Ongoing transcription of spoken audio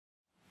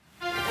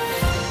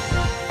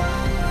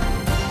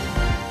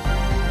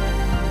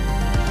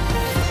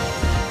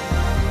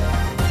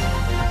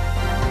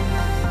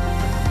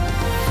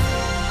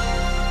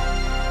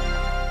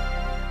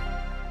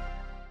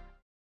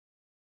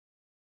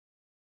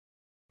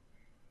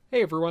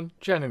Hey everyone,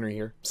 John Henry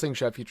here,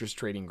 Slingshot Futures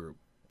Trading Group.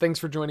 Thanks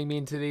for joining me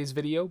in today's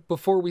video.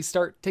 Before we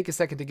start, take a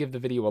second to give the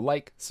video a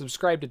like,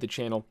 subscribe to the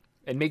channel,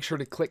 and make sure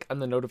to click on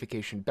the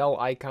notification bell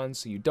icon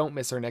so you don't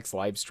miss our next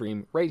live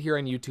stream right here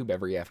on YouTube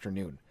every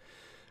afternoon.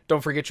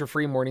 Don't forget your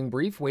free morning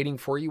brief waiting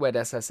for you at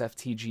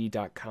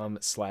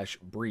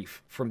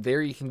ssftg.com/brief. From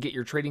there, you can get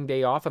your trading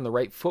day off on the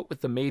right foot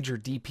with the major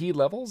DP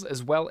levels,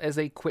 as well as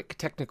a quick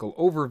technical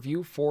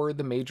overview for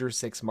the major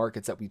 6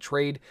 markets that we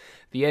trade,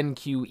 the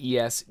NQ,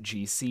 ES,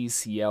 GC,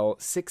 CL,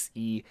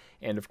 6E,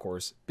 and of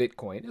course,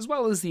 Bitcoin, as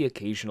well as the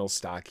occasional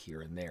stock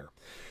here and there.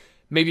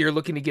 Maybe you're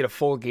looking to get a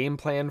full game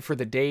plan for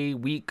the day,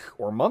 week,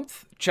 or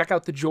month? Check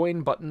out the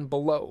join button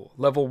below.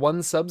 Level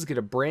 1 subs get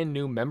a brand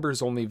new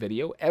members-only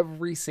video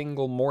every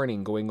single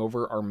morning going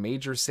over our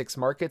major 6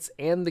 markets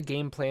and the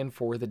game plan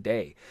for the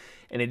day.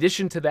 In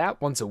addition to that,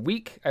 once a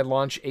week, I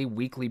launch a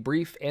weekly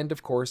brief, and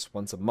of course,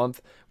 once a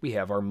month, we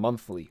have our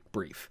monthly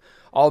brief.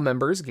 All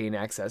members gain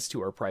access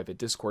to our private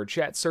Discord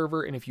chat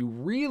server, and if you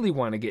really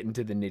want to get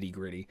into the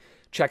nitty-gritty,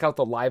 check out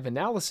the live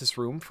analysis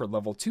room for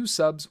level 2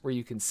 subs, where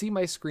you can see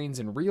my screens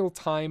in real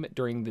time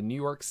during the New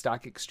York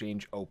Stock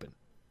Exchange Open.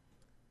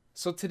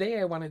 So today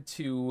I wanted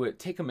to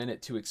take a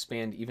minute to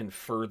expand even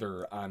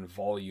further on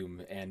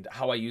volume and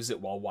how I use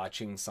it while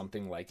watching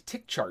something like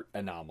tick chart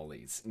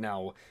anomalies.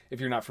 Now,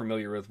 if you're not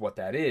familiar with what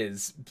that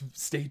is,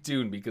 stay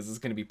tuned because it's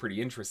going to be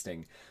pretty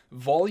interesting.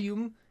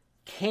 Volume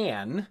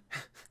can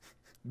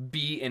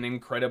be an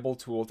incredible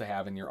tool to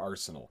have in your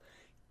arsenal.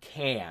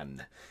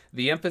 Can.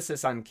 The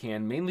emphasis on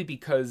can mainly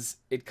because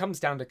it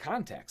comes down to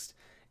context.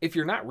 If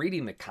you're not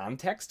reading the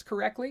context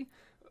correctly,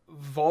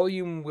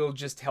 volume will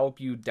just help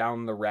you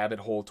down the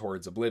rabbit hole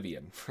towards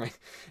oblivion, right?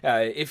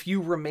 If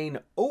you remain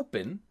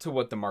open to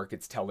what the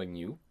market's telling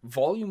you,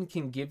 volume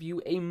can give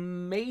you a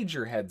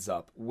major heads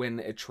up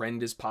when a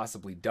trend is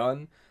possibly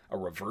done, a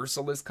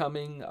reversal is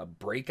coming, a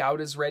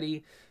breakout is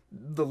ready,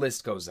 the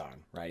list goes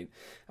on, right?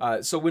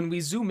 So when we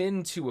zoom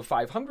into a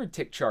 500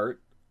 tick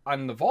chart,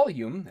 on the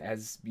volume,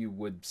 as you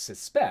would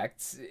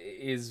suspect,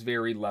 is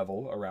very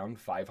level around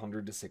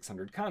 500 to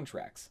 600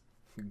 contracts.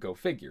 Go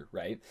figure,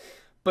 right?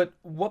 But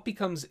what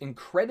becomes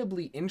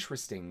incredibly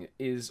interesting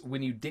is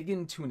when you dig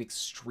into an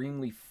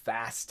extremely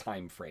fast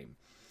time frame.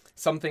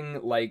 Something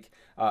like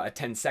a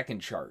 10-second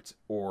chart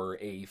or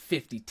a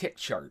 50-tick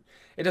chart.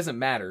 It doesn't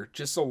matter,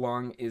 just so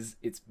long as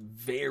it's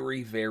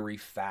very, very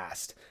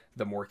fast.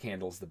 The more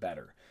candles, the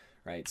better,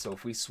 right? So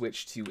if we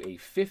switch to a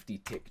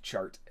 50-tick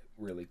chart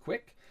really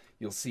quick,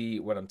 you'll see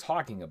what I'm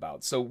talking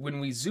about. So when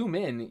we zoom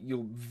in,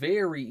 you'll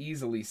very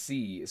easily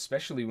see,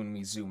 especially when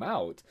we zoom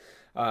out,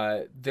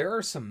 there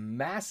are some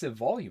massive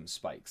volume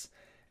spikes.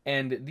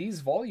 And these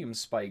volume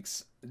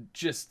spikes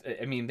just,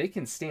 I mean, they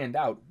can stand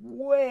out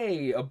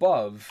way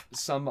above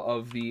some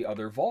of the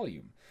other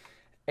volume.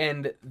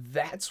 And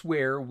that's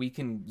where we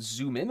can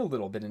zoom in a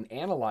little bit and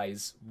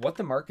analyze what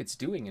the market's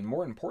doing, and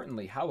more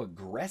importantly, how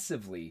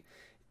aggressively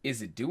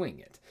is it doing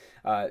it.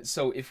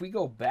 So if we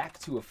go back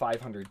to a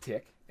 500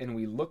 tick and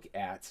we look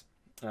at,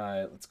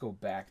 let's go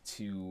back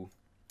to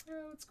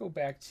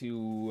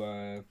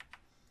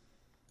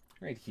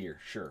right here.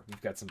 Sure,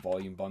 we've got some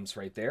volume bumps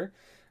right there.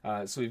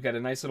 So we've got a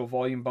nice little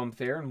volume bump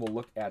there, and we'll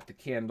look at the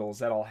candles.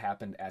 That all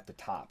happened at the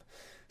top.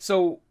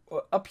 So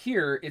up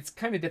here, it's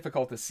kind of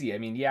difficult to see. I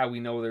mean, yeah, we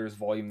know there's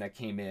volume that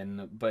came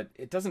in, but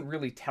it doesn't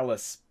really tell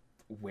us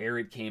where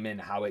it came in,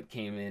 how it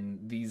came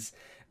in.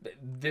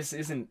 This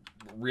isn't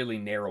really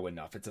narrow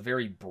enough. It's a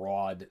very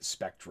broad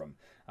spectrum.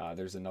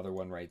 There's another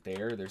one right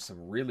there. There's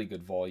some really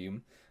good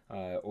volume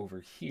over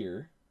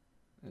here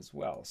as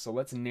well. So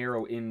let's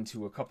narrow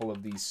into a couple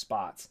of these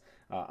spots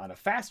on a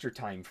faster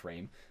time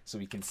frame so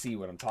we can see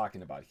what I'm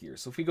talking about here.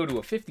 So if we go to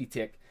a 50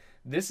 tick,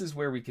 this is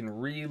where we can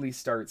really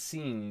start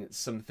seeing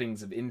some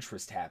things of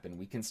interest happen.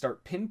 We can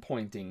start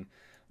pinpointing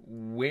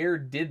where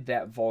did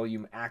that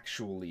volume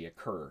actually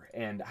occur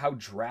and how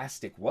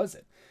drastic was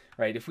it,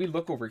 right? If we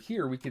look over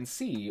here, we can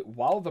see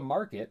while the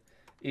market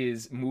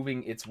is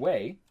moving its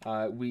way,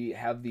 we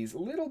have these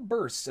little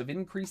bursts of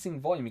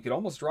increasing volume. You could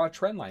almost draw a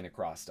trend line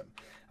across them.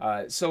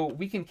 So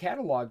we can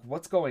catalog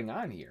what's going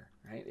on here,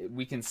 right?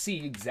 We can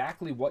see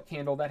exactly what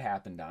candle that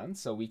happened on.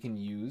 So we can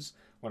use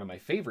one of my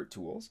favorite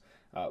tools,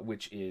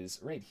 which is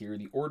right here,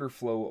 the order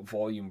flow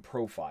volume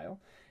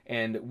profile.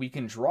 And we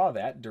can draw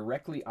that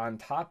directly on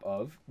top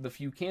of the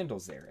few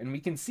candles there. And we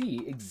can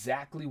see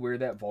exactly where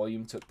that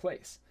volume took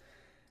place.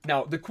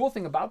 Now, the cool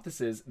thing about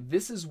this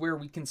is where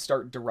we can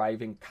start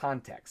deriving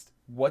context.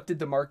 What did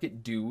the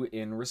market do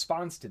in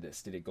response to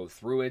this? Did it go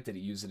through it? Did it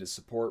use it as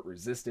support,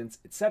 resistance,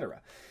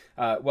 etc.?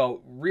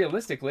 Well,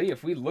 realistically,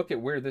 if we look at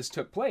where this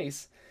took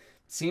place,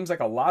 it seems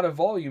like a lot of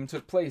volume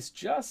took place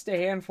just a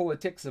handful of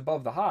ticks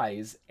above the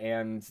highs,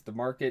 and the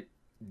market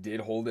did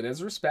hold it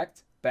as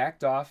respect,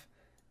 backed off,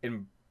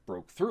 and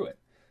broke through it.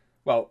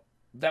 Well,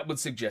 that would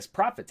suggest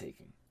profit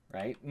taking.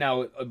 Right?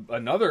 Now,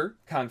 another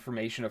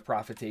confirmation of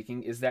profit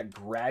taking is that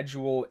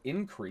gradual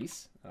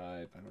increase.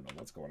 I don't know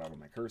what's going on with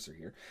my cursor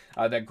here.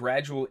 That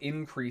gradual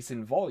increase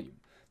in volume.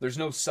 There's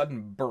no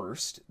sudden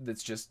burst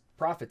that's just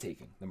profit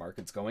taking. The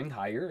market's going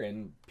higher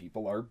and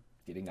people are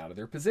getting out of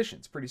their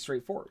positions. Pretty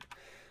straightforward.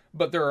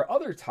 But there are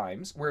other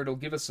times where it'll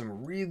give us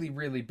some really,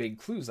 really big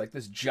clues, like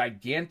this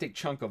gigantic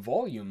chunk of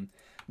volume.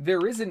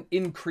 There isn't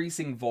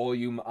increasing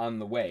volume on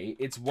the way.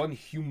 It's one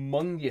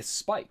humongous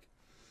spike.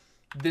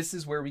 This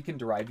is where we can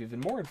derive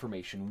even more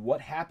information.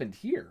 What happened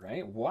here,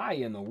 right? Why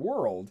in the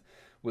world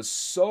was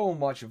so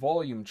much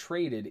volume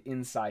traded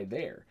inside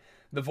there?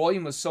 The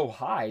volume was so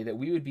high that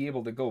we would be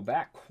able to go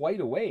back quite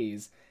a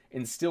ways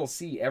and still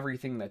see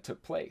everything that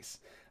took place.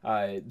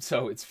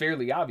 So it's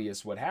fairly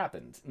obvious what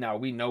happened. Now,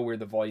 we know where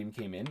the volume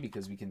came in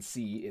because we can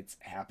see it's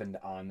happened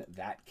on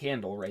that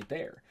candle right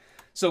there.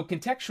 So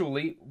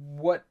contextually,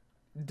 what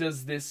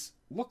does this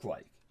look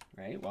like,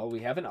 right? Well,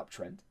 we have an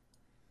uptrend.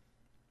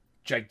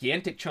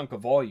 Gigantic chunk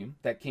of volume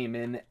that came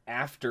in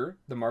after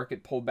the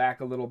market pulled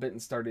back a little bit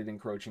and started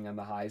encroaching on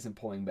the highs and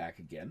pulling back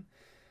again.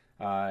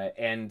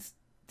 And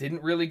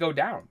didn't really go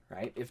down,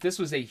 right? If this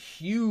was a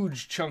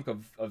huge chunk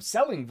of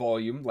selling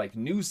volume, like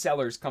new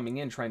sellers coming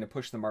in trying to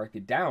push the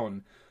market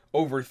down,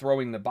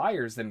 overthrowing the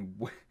buyers, then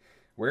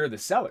where are the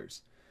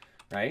sellers,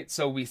 right?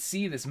 So we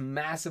see this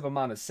massive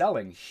amount of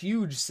selling,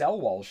 huge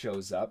sell wall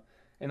shows up,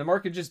 and the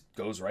market just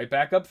goes right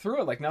back up through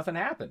it like nothing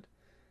happened.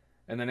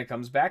 And then it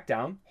comes back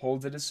down,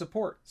 holds it as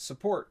support,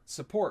 support,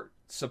 support,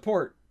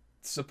 support,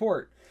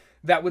 support.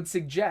 That would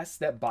suggest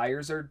that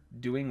buyers are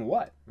doing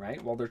what,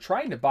 right? Well, they're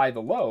trying to buy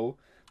the low,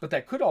 but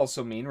that could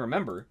also mean,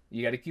 remember,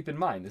 you got to keep in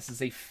mind, this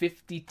is a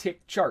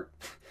 50-tick chart.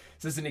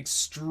 This is an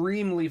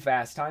extremely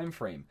fast time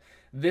frame.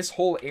 This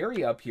whole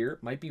area up here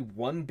might be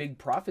one big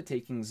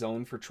profit-taking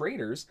zone for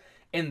traders,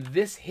 and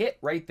this hit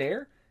right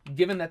there,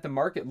 given that the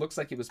market looks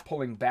like it was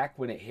pulling back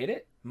when it hit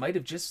it, might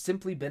have just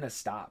simply been a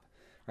stop,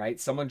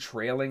 right? Someone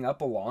trailing up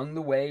along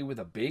the way with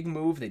a big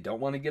move, they don't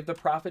want to give the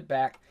profit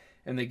back,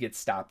 and they get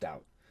stopped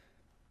out.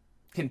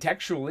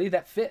 Contextually,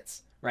 that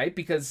fits, right?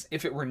 Because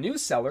if it were new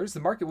sellers,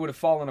 the market would have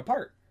fallen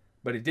apart.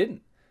 But it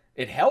didn't.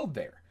 It held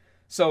there.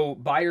 So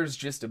buyers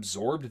just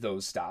absorbed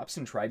those stops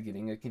and tried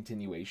getting a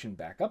continuation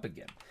back up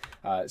again.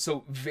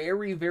 So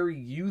very, very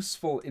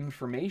useful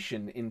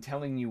information in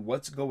telling you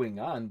what's going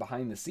on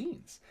behind the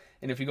scenes.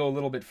 And if we go a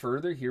little bit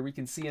further, here we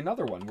can see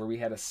another one where we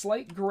had a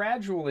slight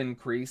gradual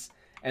increase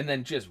and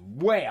then just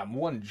wham,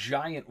 one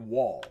giant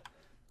wall.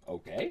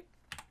 Okay.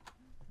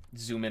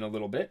 Zoom in a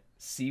little bit.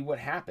 See what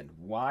happened.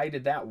 Why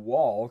did that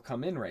wall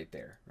come in right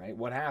there, right?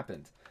 What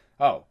happened?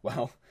 Oh,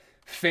 well,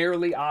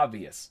 fairly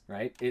obvious,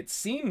 right? It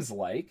seems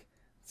like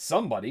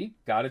somebody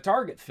got a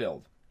target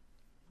filled.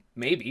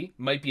 Maybe,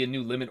 might be a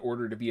new limit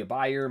order to be a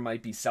buyer,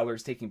 might be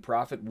sellers taking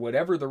profit,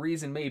 whatever the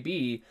reason may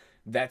be,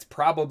 that's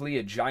probably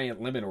a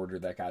giant limit order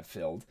that got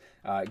filled,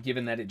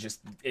 given that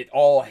it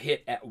all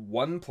hit at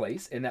one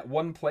place, and that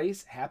one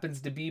place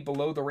happens to be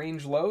below the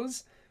range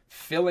lows,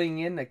 filling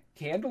in a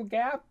candle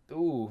gap.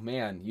 Ooh,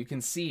 man, you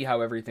can see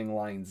how everything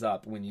lines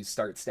up when you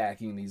start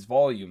stacking these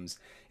volumes.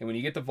 And when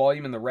you get the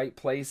volume in the right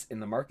place and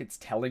the market's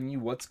telling you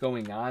what's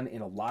going on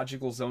in a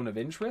logical zone of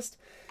interest,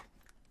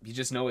 you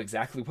just know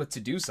exactly what to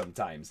do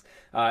sometimes.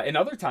 And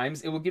other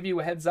times, it will give you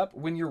a heads up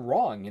when you're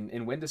wrong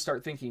and when to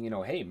start thinking,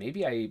 hey,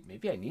 maybe I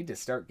need to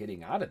start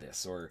getting out of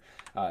this, or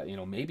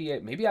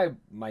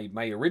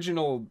my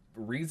original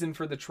reason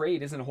for the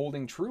trade isn't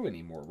holding true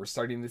anymore. We're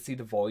starting to see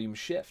the volume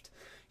shift.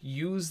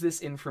 Use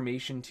this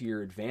information to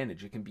your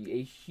advantage. It can be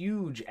a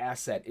huge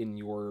asset in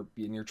your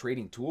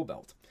trading tool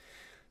belt.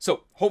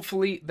 So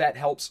hopefully that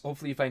helps.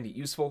 Hopefully you find it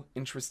useful,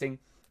 interesting,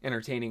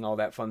 entertaining, all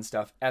that fun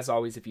stuff. As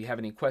always, if you have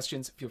any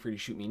questions, feel free to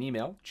shoot me an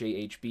email,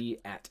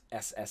 jhb@ssftg.com.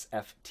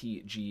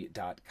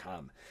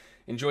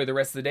 Enjoy the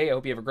rest of the day. I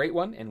hope you have a great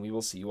one, and we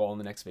will see you all in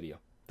the next video.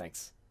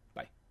 Thanks.